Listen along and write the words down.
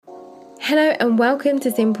Hello and welcome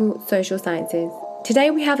to Simple Social Sciences.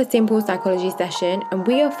 Today we have a simple psychology session and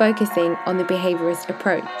we are focusing on the behaviourist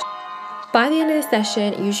approach. By the end of the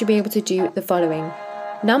session, you should be able to do the following.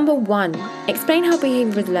 Number 1, explain how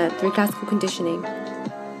behaviour is learnt through classical conditioning.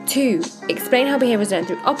 2, explain how behaviour is learnt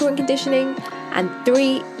through operant conditioning. And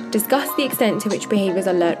 3, discuss the extent to which behaviours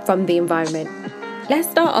are learnt from the environment. Let's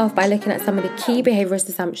start off by looking at some of the key behaviourist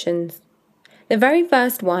assumptions. The very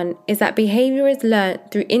first one is that behaviour is learnt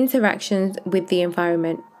through interactions with the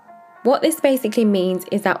environment. What this basically means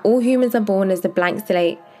is that all humans are born as a blank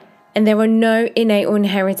slate and there are no innate or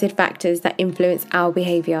inherited factors that influence our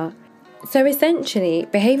behaviour. So essentially,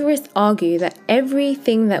 behaviourists argue that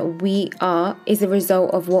everything that we are is a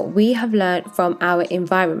result of what we have learnt from our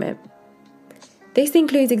environment. This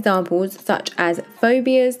includes examples such as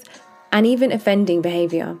phobias and even offending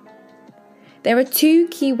behaviour. There are 2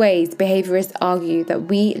 key ways behaviourists argue that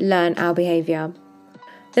we learn our behaviour.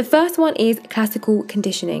 The first one is classical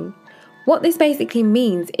conditioning. What this basically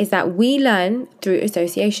means is that we learn through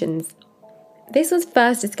associations. This was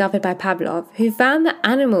first discovered by Pavlov, who found that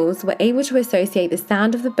animals were able to associate the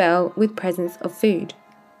sound of the bell with presence of food.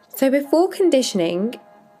 So before conditioning,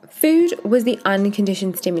 food was the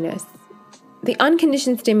unconditioned stimulus. The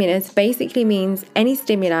unconditioned stimulus basically means any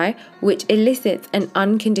stimuli which elicits an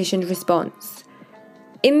unconditioned response.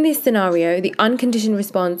 In this scenario, the unconditioned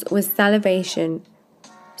response was salivation.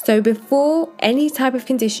 So before any type of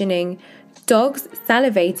conditioning, dogs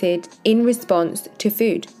salivated in response to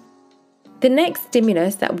food. The next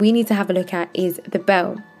stimulus that we need to have a look at is the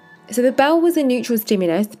bell. So the bell was a neutral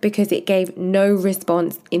stimulus because it gave no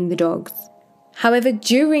response in the dogs. However,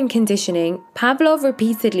 during conditioning, Pavlov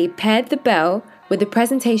repeatedly paired the bell with the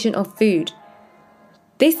presentation of food.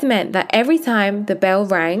 This meant that every time the bell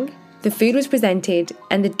rang, the food was presented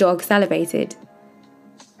and the dog salivated.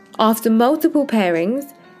 After multiple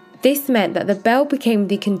pairings, this meant that the bell became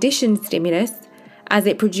the conditioned stimulus as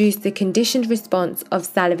it produced the conditioned response of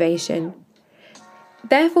salivation.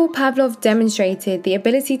 Therefore, Pavlov demonstrated the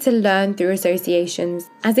ability to learn through associations,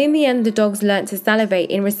 as in the end the dogs learnt to salivate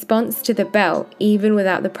in response to the bell, even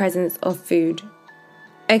without the presence of food.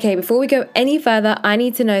 Okay, before we go any further, I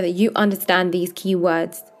need to know that you understand these key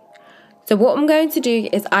words. So what I'm going to do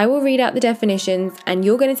is I will read out the definitions and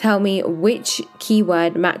you're going to tell me which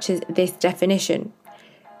keyword matches this definition.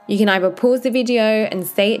 You can either pause the video and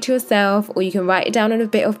say it to yourself, or you can write it down on a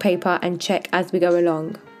bit of paper and check as we go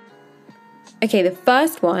along. Okay, the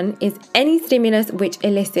first one is any stimulus which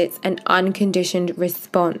elicits an unconditioned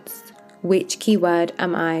response. Which keyword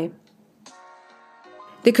am I?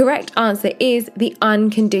 The correct answer is the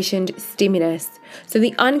unconditioned stimulus. So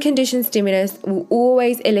the unconditioned stimulus will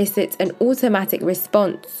always elicit an automatic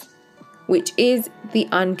response, which is the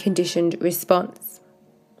unconditioned response.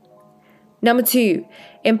 Number 2,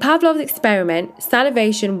 in Pavlov's experiment,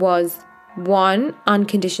 salivation was 1.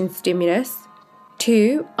 Unconditioned stimulus,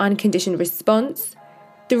 2. Unconditioned response,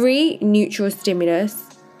 3. Neutral stimulus,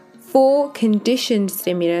 4. Conditioned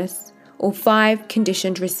stimulus, or 5.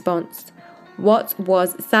 Conditioned response. What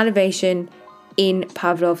was salivation in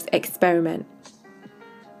Pavlov's experiment?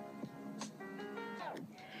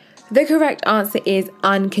 The correct answer is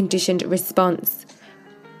unconditioned response.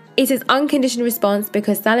 It is unconditioned response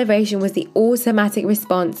because salivation was the automatic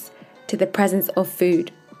response to the presence of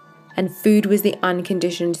food, and food was the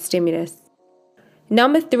unconditioned stimulus.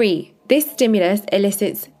 Number 3, this stimulus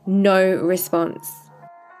elicits no response.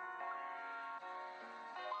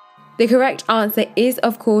 The correct answer is,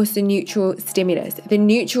 of course, the neutral stimulus. The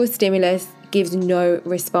neutral stimulus gives no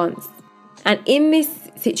response. And in this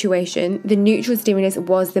situation, the neutral stimulus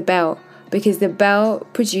was the bell, because the bell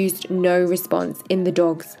produced no response in the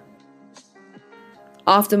dogs.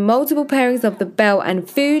 After multiple pairings of the bell and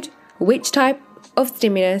food, which type of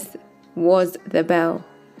stimulus was the bell?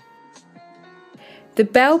 The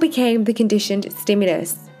bell became the conditioned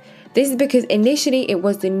stimulus. This is because initially it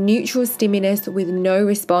was the neutral stimulus with no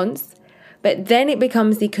response, but then it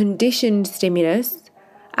becomes the conditioned stimulus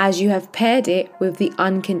as you have paired it with the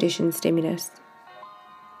unconditioned stimulus.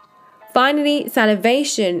 Finally,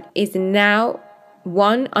 salivation is now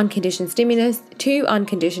 1. Unconditioned stimulus, 2.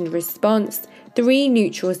 Unconditioned response, 3.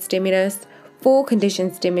 Neutral stimulus, 4.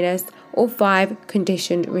 Conditioned stimulus, or 5.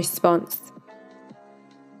 Conditioned response.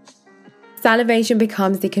 Salivation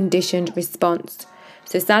becomes the conditioned response.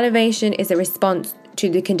 So salivation is a response to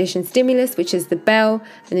the conditioned stimulus, which is the bell,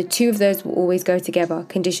 and the 2 of those will always go together.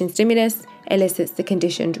 Conditioned stimulus elicits the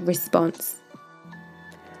conditioned response.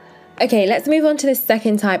 Okay, let's move on to the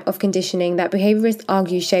second type of conditioning that behaviourists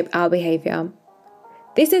argue shape our behaviour.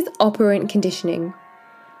 This is operant conditioning.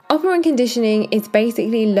 Operant conditioning is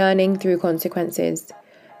basically learning through consequences.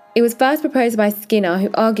 It was first proposed by Skinner, who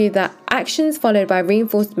argued that actions followed by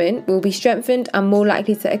reinforcement will be strengthened and more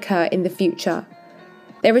likely to occur in the future.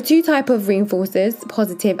 There are two types of reinforcers,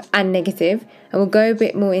 positive and negative, and we'll go a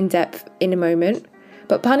bit more in depth in a moment.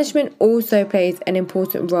 But punishment also plays an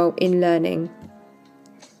important role in learning.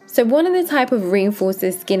 So one of the type of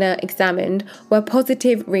reinforcers Skinner examined were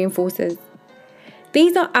positive reinforcers.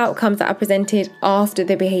 These are outcomes that are presented after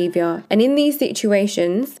the behaviour, and in these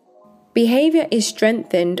situations, behaviour is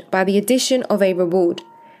strengthened by the addition of a reward,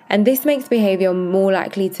 and this makes behaviour more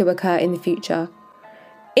likely to occur in the future.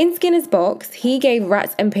 In Skinner's box, he gave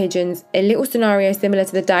rats and pigeons a little scenario similar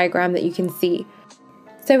to the diagram that you can see.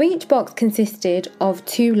 So each box consisted of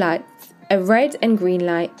two lights, a red and green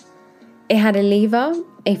light. It had a lever,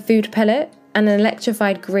 a food pellet, and an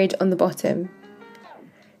electrified grid on the bottom.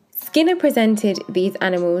 Skinner presented these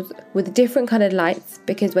animals with different coloured lights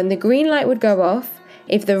because when the green light would go off,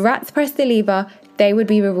 if the rats pressed the lever, they would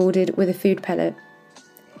be rewarded with a food pellet.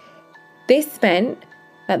 This meant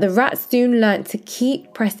that the rats soon learnt to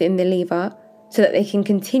keep pressing the lever so that they can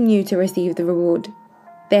continue to receive the reward.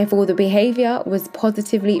 Therefore, the behaviour was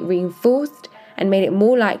positively reinforced and made it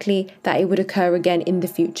more likely that it would occur again in the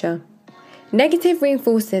future. Negative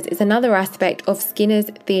reinforcers is another aspect of Skinner's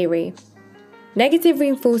theory. Negative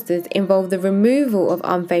reinforcers involve the removal of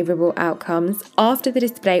unfavourable outcomes after the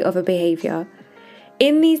display of a behaviour.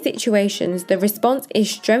 In these situations, the response is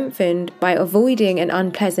strengthened by avoiding an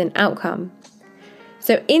unpleasant outcome.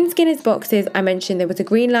 So in Skinner's boxes, I mentioned there was a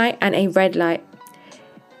green light and a red light.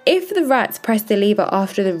 If the rats pressed the lever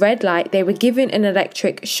after the red light, they were given an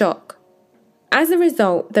electric shock. As a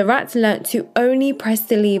result, the rats learnt to only press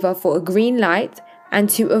the lever for a green light and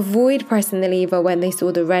to avoid pressing the lever when they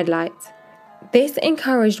saw the red light. This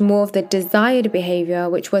encouraged more of the desired behaviour,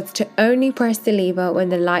 which was to only press the lever when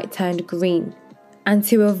the light turned green, and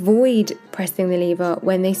to avoid pressing the lever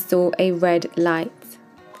when they saw a red light.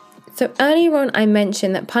 So earlier on I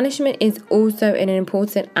mentioned that punishment is also an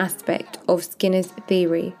important aspect of Skinner's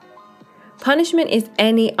theory. Punishment is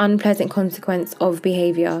any unpleasant consequence of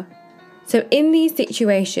behaviour. So in these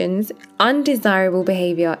situations, undesirable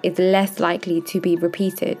behaviour is less likely to be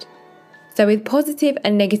repeated. So with positive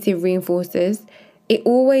and negative reinforcers, it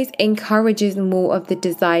always encourages more of the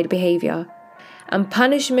desired behaviour, and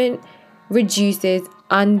punishment reduces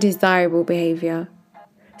undesirable behaviour.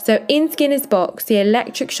 So in Skinner's box, the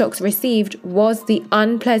electric shocks received was the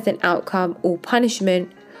unpleasant outcome or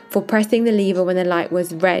punishment for pressing the lever when the light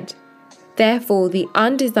was red. Therefore, the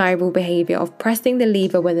undesirable behaviour of pressing the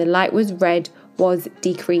lever when the light was red was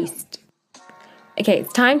decreased. Okay,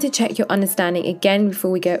 it's time to check your understanding again before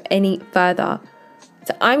we go any further.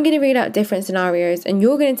 So I'm going to read out different scenarios and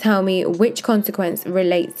you're going to tell me which consequence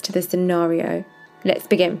relates to the scenario. Let's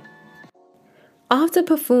begin. After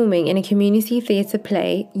performing in a community theatre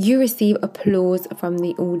play, you receive applause from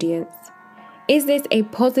the audience. Is this a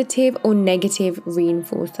positive or negative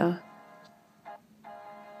reinforcer?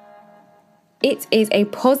 It is a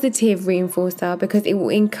positive reinforcer because it will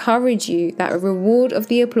encourage you, that a reward of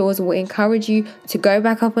the applause will encourage you to go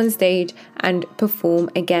back up on stage and perform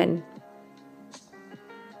again.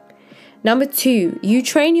 Number 2, you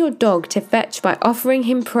train your dog to fetch by offering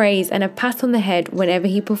him praise and a pat on the head whenever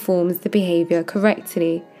he performs the behaviour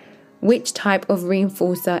correctly. Which type of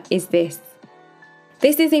reinforcer is this?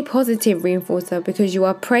 This is a positive reinforcer because you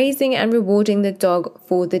are praising and rewarding the dog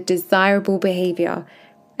for the desirable behaviour,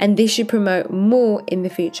 and this should promote more in the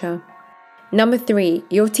future. Number 3,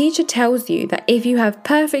 your teacher tells you that if you have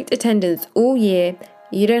perfect attendance all year,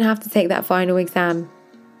 you don't have to take that final exam.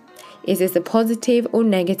 Is this a positive or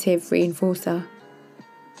negative reinforcer?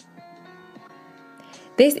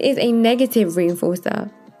 This is a negative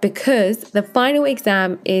reinforcer because the final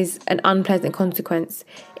exam is an unpleasant consequence.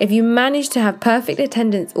 If you manage to have perfect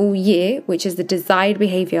attendance all year, which is the desired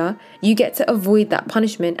behaviour, you get to avoid that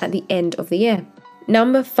punishment at the end of the year.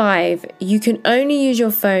 Number 5, you can only use your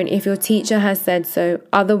phone if your teacher has said so,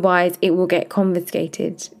 otherwise it will get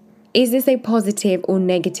confiscated. Is this a positive or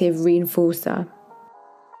negative reinforcer?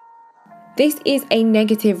 This is a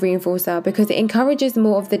negative reinforcer because it encourages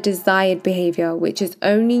more of the desired behaviour, which is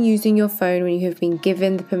only using your phone when you have been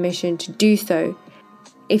given the permission to do so.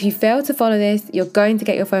 If you fail to follow this, you're going to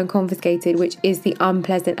get your phone confiscated, which is the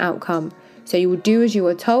unpleasant outcome. So you will do as you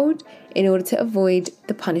are told in order to avoid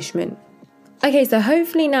the punishment. Okay, so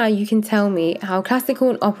hopefully now you can tell me how classical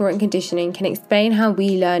and operant conditioning can explain how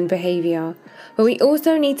we learn behaviour. But we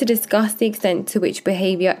also need to discuss the extent to which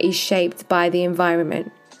behaviour is shaped by the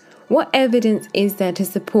environment. What evidence is there to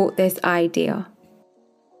support this idea?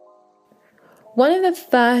 One of the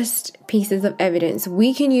first pieces of evidence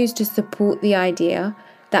we can use to support the idea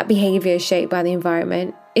that behaviour is shaped by the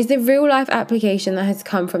environment is the real-life application that has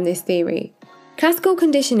come from this theory. Classical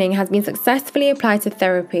conditioning has been successfully applied to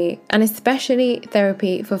therapy, and especially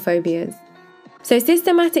therapy for phobias. So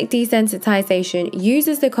systematic desensitization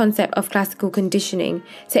uses the concept of classical conditioning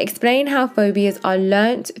to explain how phobias are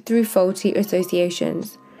learnt through faulty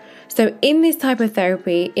associations. So in this type of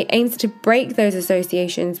therapy, it aims to break those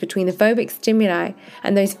associations between the phobic stimuli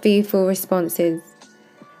and those fearful responses.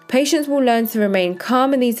 Patients will learn to remain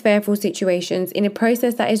calm in these fearful situations in a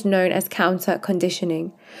process that is known as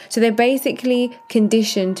counter-conditioning. So they're basically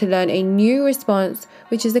conditioned to learn a new response,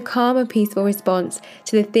 which is a calm and peaceful response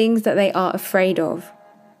to the things that they are afraid of.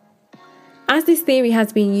 As this theory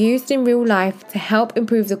has been used in real life to help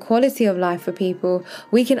improve the quality of life for people,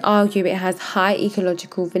 we can argue it has high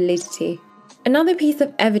ecological validity. Another piece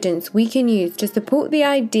of evidence we can use to support the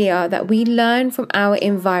idea that we learn from our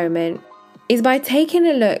environment is by taking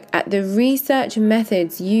a look at the research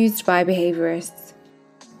methods used by behaviourists.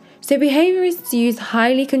 So behaviourists use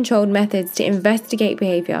highly controlled methods to investigate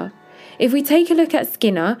behaviour. If we take a look at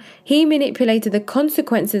Skinner, he manipulated the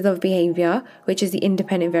consequences of behaviour, which is the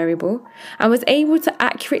independent variable, and was able to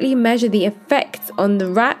accurately measure the effects on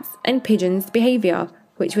the rats and pigeons' behaviour,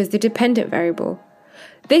 which was the dependent variable.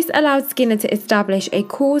 This allowed Skinner to establish a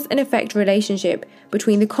cause and effect relationship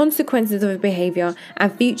between the consequences of a behaviour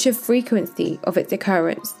and future frequency of its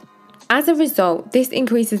occurrence. As a result, this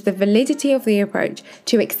increases the validity of the approach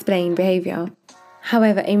to explain behaviour.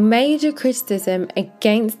 However, a major criticism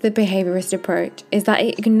against the behaviourist approach is that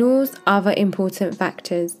it ignores other important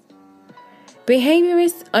factors.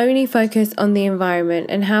 Behaviourists only focus on the environment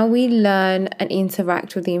and how we learn and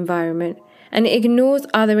interact with the environment, and it ignores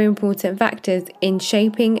other important factors in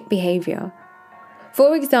shaping behaviour.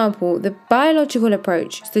 For example, the biological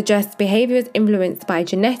approach suggests behaviour is influenced by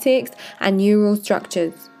genetics and neural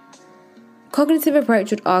structures. Cognitive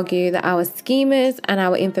approach would argue that our schemas and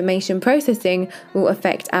our information processing will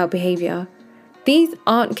affect our behaviour. These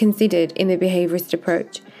aren't considered in the behaviourist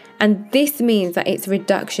approach, and this means that it's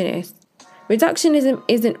reductionist. Reductionism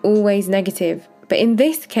isn't always negative, but in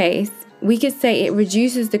this case, we could say it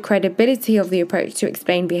reduces the credibility of the approach to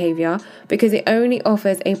explain behaviour because it only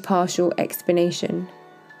offers a partial explanation.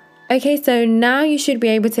 Okay, so now you should be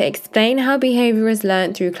able to explain how behaviour is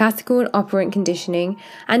learnt through classical and operant conditioning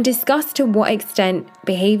and discuss to what extent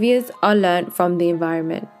behaviours are learnt from the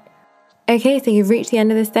environment. Okay, so you've reached the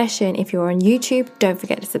end of the session. If you're on YouTube, don't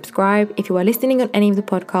forget to subscribe. If you are listening on any of the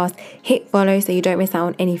podcasts, hit follow so you don't miss out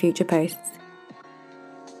on any future posts.